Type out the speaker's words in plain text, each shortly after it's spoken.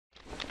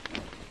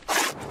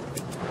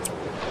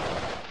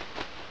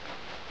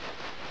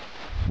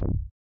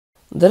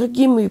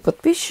Дорогие мои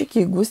подписчики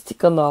и гости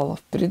канала,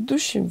 в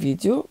предыдущем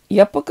видео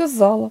я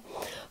показала,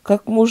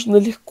 как можно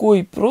легко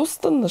и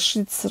просто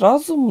нашить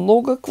сразу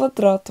много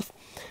квадратов,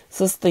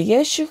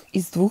 состоящих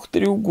из двух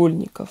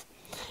треугольников.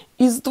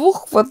 Из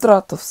двух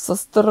квадратов со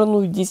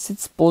стороной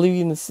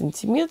 10,5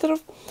 сантиметров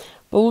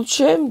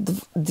получаем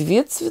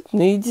две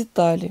цветные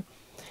детали.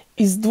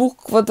 Из двух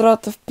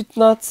квадратов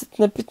 15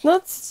 на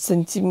 15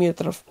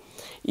 сантиметров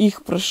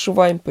их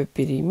прошиваем по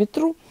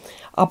периметру,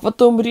 а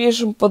потом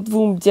режем по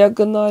двум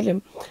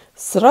диагоналям.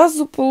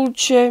 Сразу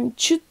получаем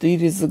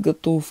 4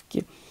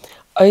 заготовки.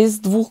 А из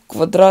двух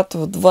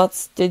квадратов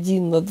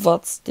 21 на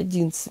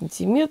 21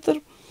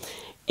 сантиметр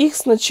их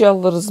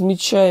сначала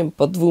размечаем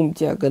по двум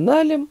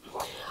диагоналям,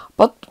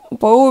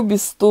 по обе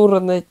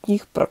стороны от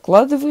них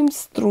прокладываем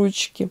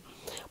строчки,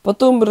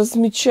 потом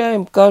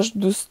размечаем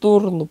каждую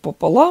сторону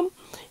пополам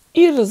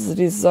и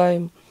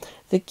разрезаем.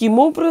 Таким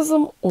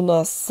образом у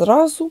нас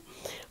сразу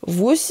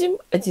 8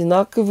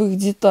 одинаковых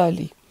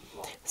деталей.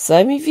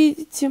 Сами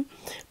видите,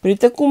 при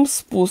таком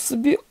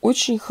способе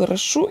очень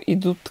хорошо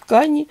идут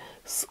ткани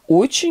с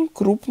очень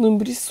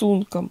крупным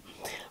рисунком.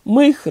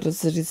 Мы их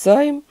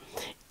разрезаем,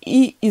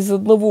 и из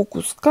одного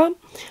куска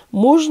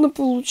можно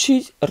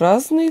получить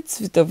разные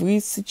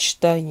цветовые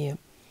сочетания.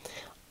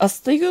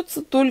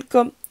 Остается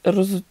только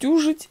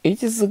разутюжить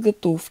эти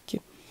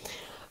заготовки.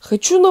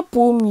 Хочу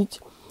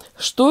напомнить,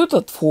 что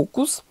этот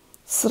фокус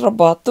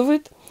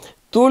срабатывает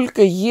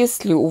только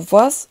если у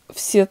вас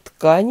все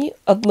ткани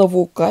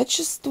одного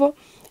качества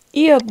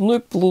и одной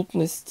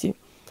плотности.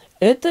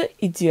 Это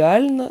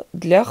идеально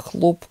для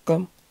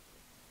хлопка.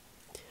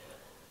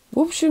 В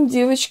общем,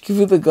 девочки,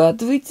 вы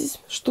догадываетесь,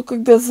 что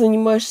когда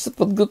занимаешься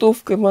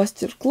подготовкой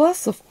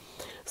мастер-классов,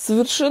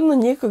 совершенно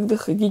некогда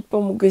ходить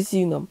по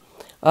магазинам.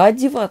 А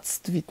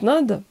одеваться-то ведь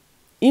надо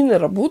и на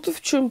работу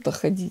в чем-то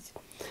ходить.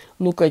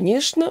 Ну,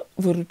 конечно,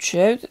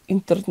 выручают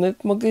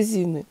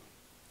интернет-магазины.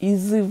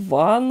 Из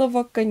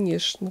Иванова,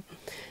 конечно.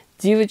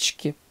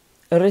 Девочки,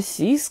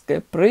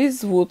 российское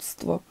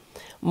производство.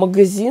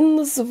 Магазин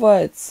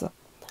называется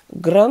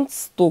Гранд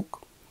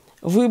Сток.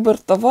 Выбор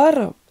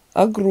товара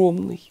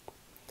огромный.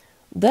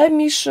 Да,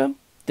 Миша,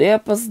 ты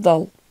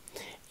опоздал.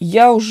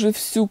 Я уже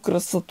всю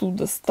красоту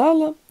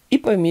достала и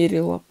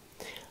померила.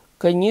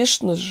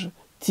 Конечно же,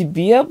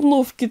 тебе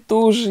обновки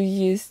тоже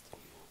есть.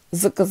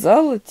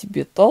 Заказала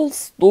тебе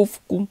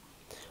толстовку.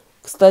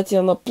 Кстати,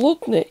 она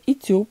плотная и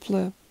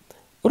теплая.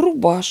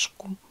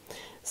 Рубашку.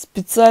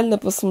 Специально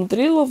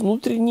посмотрела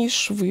внутренние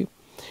швы.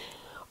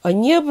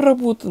 Они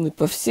обработаны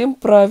по всем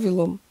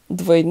правилам.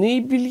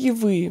 Двойные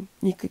бельевые,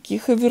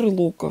 никаких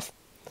оверлоков.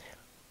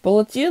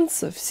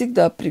 Полотенца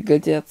всегда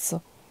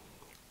пригодятся.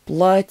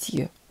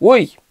 Платье.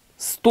 Ой,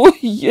 стой,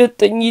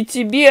 это не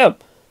тебе.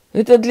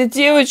 Это для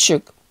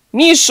девочек.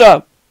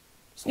 Миша,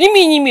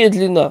 сними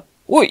немедленно.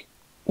 Ой,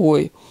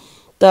 ой.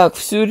 Так,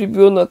 все,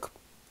 ребенок.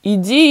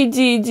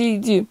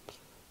 Иди.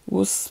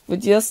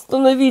 Господи,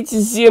 остановите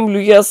землю,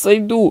 я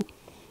сойду.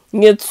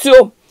 Нет,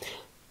 все,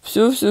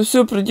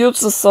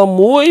 придется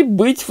самой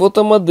быть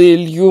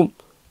фотомоделью.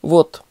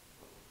 Вот.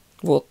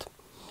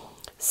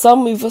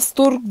 Самый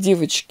восторг,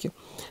 девочки,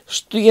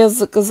 что я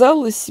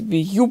заказала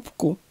себе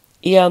юбку,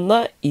 и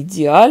она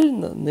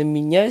идеально на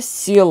меня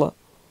села.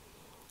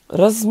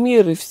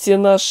 Размеры все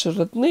наши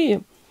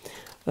родные,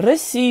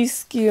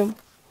 российские,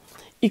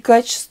 и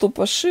качество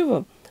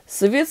пошива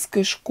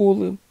советской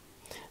школы.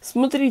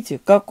 Смотрите,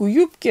 как у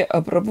юбки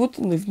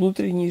обработаны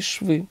внутренние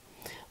швы.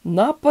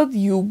 На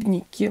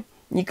подъюбнике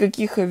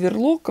никаких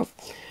оверлоков,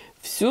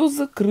 все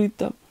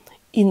закрыто.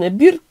 И на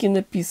бирке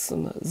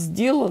написано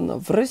 «Сделано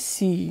в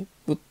России».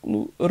 Вот,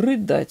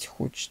 рыдать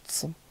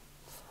хочется.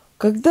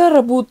 Когда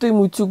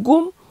работаем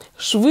утюгом,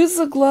 швы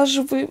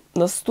заглаживаем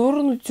на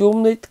сторону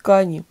темной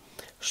ткани,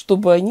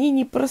 чтобы они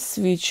не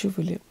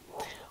просвечивали.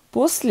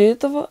 После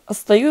этого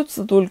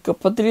остается только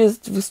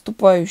подрезать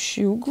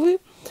выступающие углы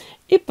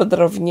и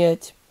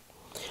подровнять.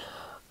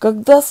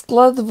 Когда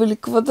складывали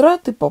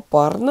квадраты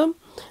попарно,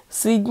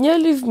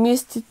 соединяли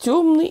вместе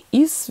темный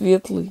и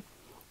светлый.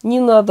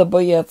 Не надо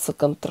бояться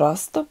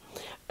контраста,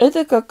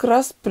 это как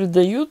раз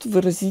придает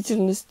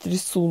выразительность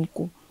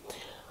рисунку.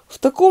 В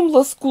таком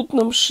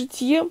лоскутном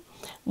шитье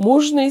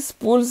можно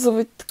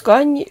использовать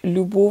ткани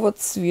любого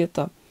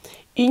цвета.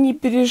 И не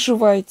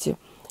переживайте,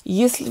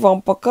 если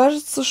вам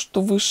покажется,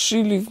 что вы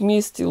сшили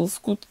вместе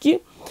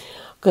лоскутки,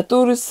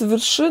 которые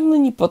совершенно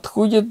не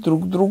подходят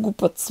друг другу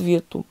по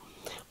цвету.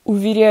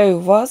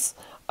 Уверяю вас,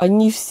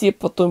 они все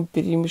потом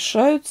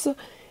перемешаются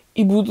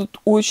и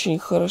будут очень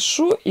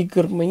хорошо и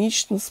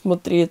гармонично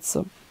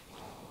смотреться.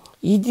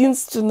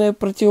 Единственное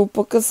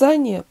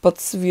противопоказание по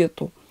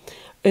цвету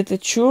 – это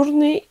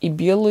черные и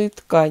белые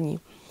ткани.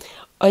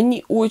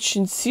 Они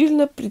очень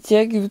сильно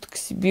притягивают к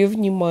себе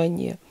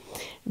внимание.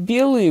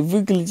 Белые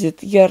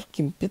выглядят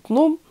ярким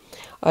пятном,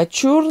 а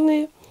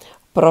черные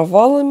 –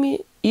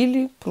 провалами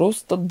или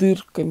просто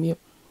дырками.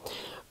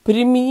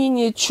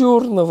 Применение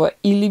черного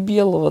или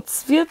белого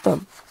цвета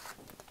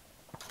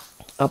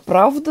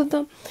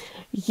оправдано,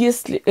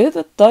 если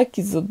это так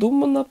и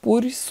задумано по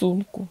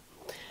рисунку.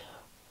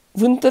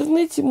 В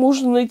интернете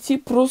можно найти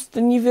просто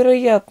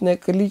невероятное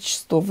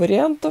количество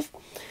вариантов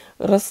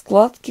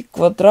раскладки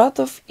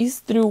квадратов из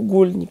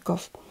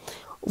треугольников.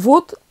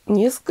 Вот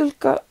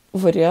несколько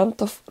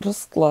вариантов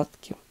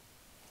раскладки.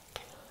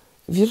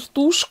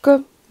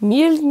 Вертушка,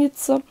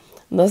 мельница,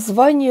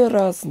 названия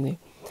разные.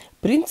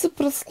 Принцип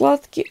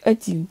раскладки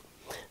один.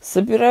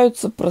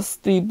 Собираются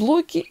простые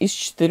блоки из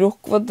 4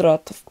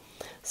 квадратов,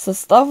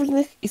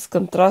 составленных из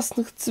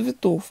контрастных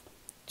цветов,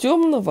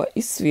 темного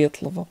и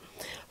светлого.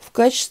 В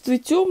качестве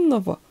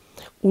темного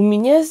у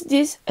меня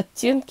здесь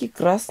оттенки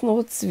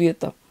красного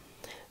цвета.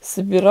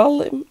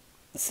 Собираем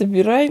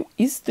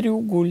из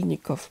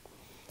треугольников.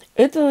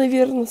 Это,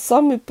 наверное,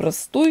 самый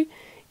простой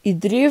и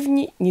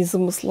древний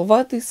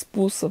незамысловатый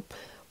способ,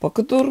 по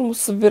которому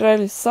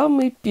собирались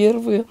самые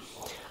первые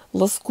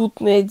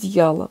лоскутные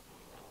одеяла.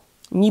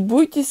 Не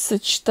бойтесь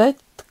сочетать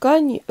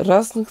ткани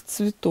разных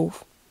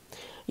цветов.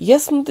 Я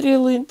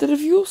смотрела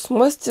интервью с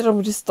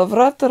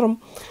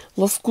мастером-реставратором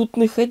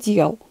лоскутных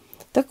одеял.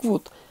 Так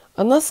вот,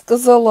 она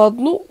сказала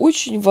одну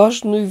очень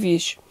важную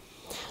вещь.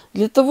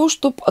 Для того,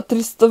 чтобы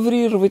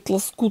отреставрировать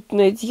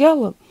лоскутные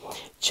одеяла,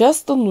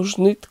 часто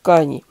нужны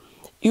ткани.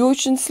 И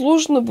очень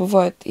сложно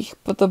бывает их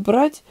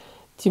подобрать,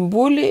 тем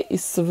более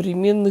из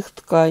современных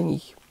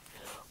тканей.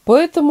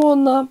 Поэтому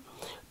она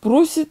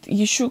просит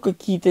еще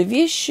какие-то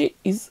вещи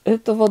из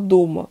этого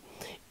дома.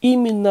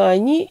 Именно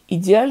они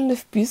идеально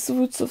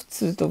вписываются в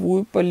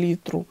цветовую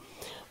палитру.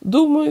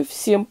 Думаю,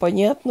 всем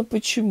понятно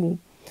почему.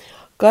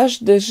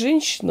 Каждая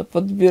женщина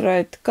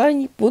подбирает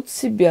ткани под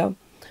себя.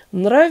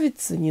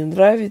 Нравится, не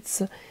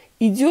нравится,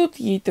 идет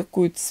ей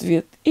такой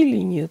цвет или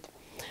нет.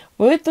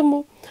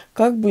 Поэтому,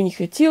 как бы не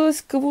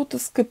хотелось кого-то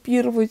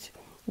скопировать,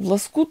 в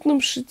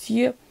лоскутном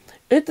шитье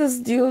это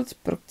сделать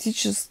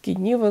практически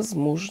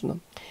невозможно.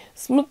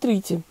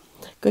 Смотрите,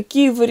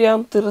 какие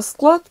варианты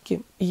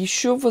раскладки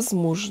еще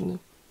возможны.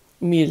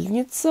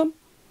 Мельница,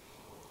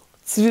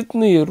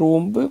 цветные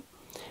ромбы.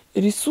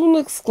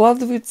 Рисунок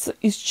складывается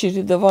из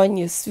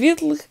чередования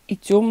светлых и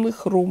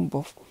темных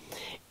ромбов.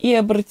 И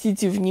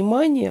обратите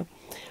внимание,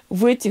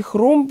 в этих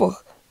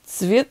ромбах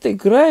цвет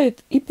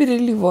играет и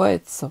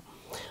переливается.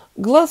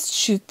 Глаз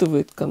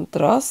считывает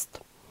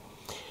контраст,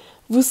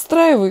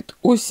 выстраивает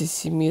оси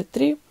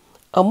симметрии,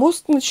 а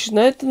мозг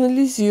начинает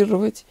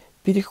анализировать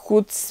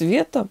переход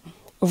цвета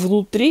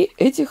внутри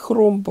этих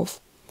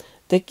ромбов.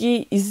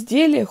 Такие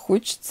изделия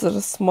хочется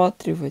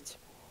рассматривать.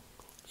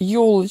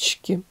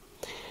 Елочки.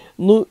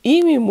 Но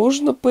ими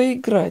можно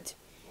поиграть.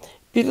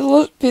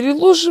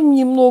 Переложим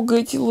немного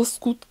эти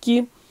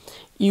лоскутки,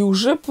 и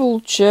уже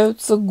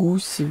получаются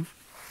гуси.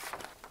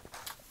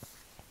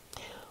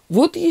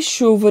 Вот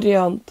еще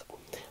вариант.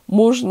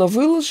 Можно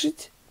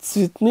выложить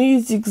цветные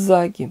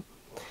зигзаги.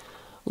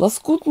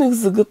 Лоскутных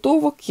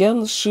заготовок я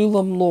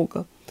нашила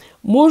много.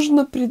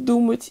 Можно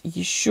придумать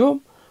еще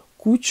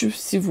кучу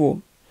всего.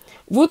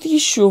 Вот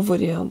еще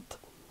вариант.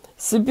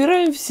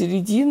 Собираем в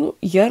середину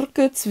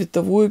яркое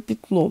цветовое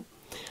пятно.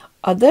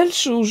 А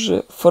дальше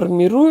уже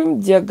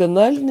формируем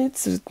диагональные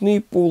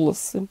цветные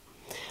полосы.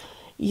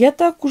 Я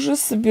так уже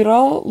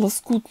собирала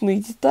лоскутные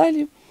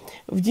детали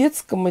в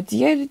детском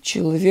одеяле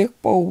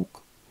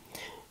 «Человек-паук».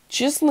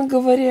 Честно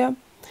говоря,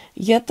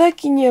 я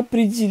так и не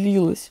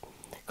определилась,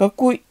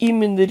 какой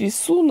именно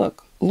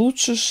рисунок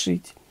лучше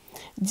шить.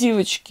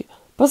 Девочки,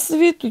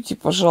 посоветуйте,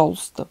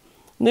 пожалуйста,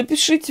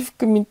 напишите в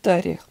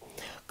комментариях,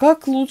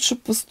 как лучше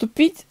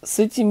поступить с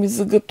этими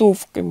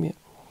заготовками.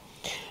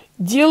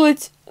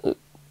 Делать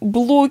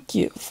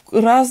блоки в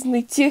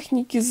разной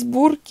технике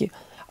сборки,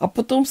 а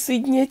потом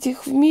соединять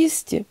их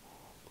вместе,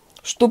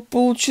 чтобы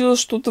получилось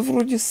что-то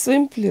вроде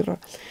сэмплера,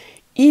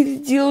 или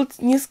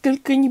делать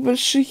несколько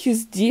небольших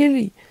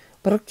изделий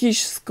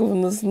практического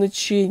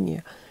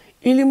назначения,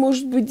 или,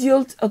 может быть,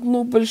 делать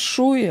одно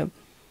большое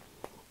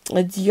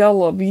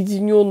одеяло,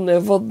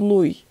 объединенное в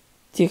одной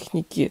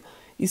технике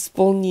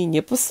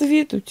исполнения.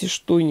 Посоветуйте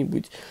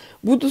что-нибудь.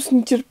 Буду с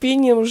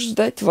нетерпением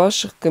ждать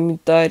ваших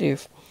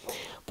комментариев.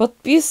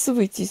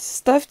 Подписывайтесь,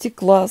 ставьте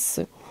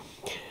классы.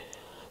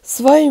 С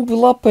вами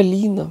была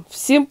Полина.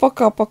 Всем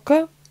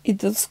пока-пока и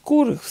до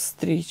скорых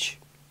встреч.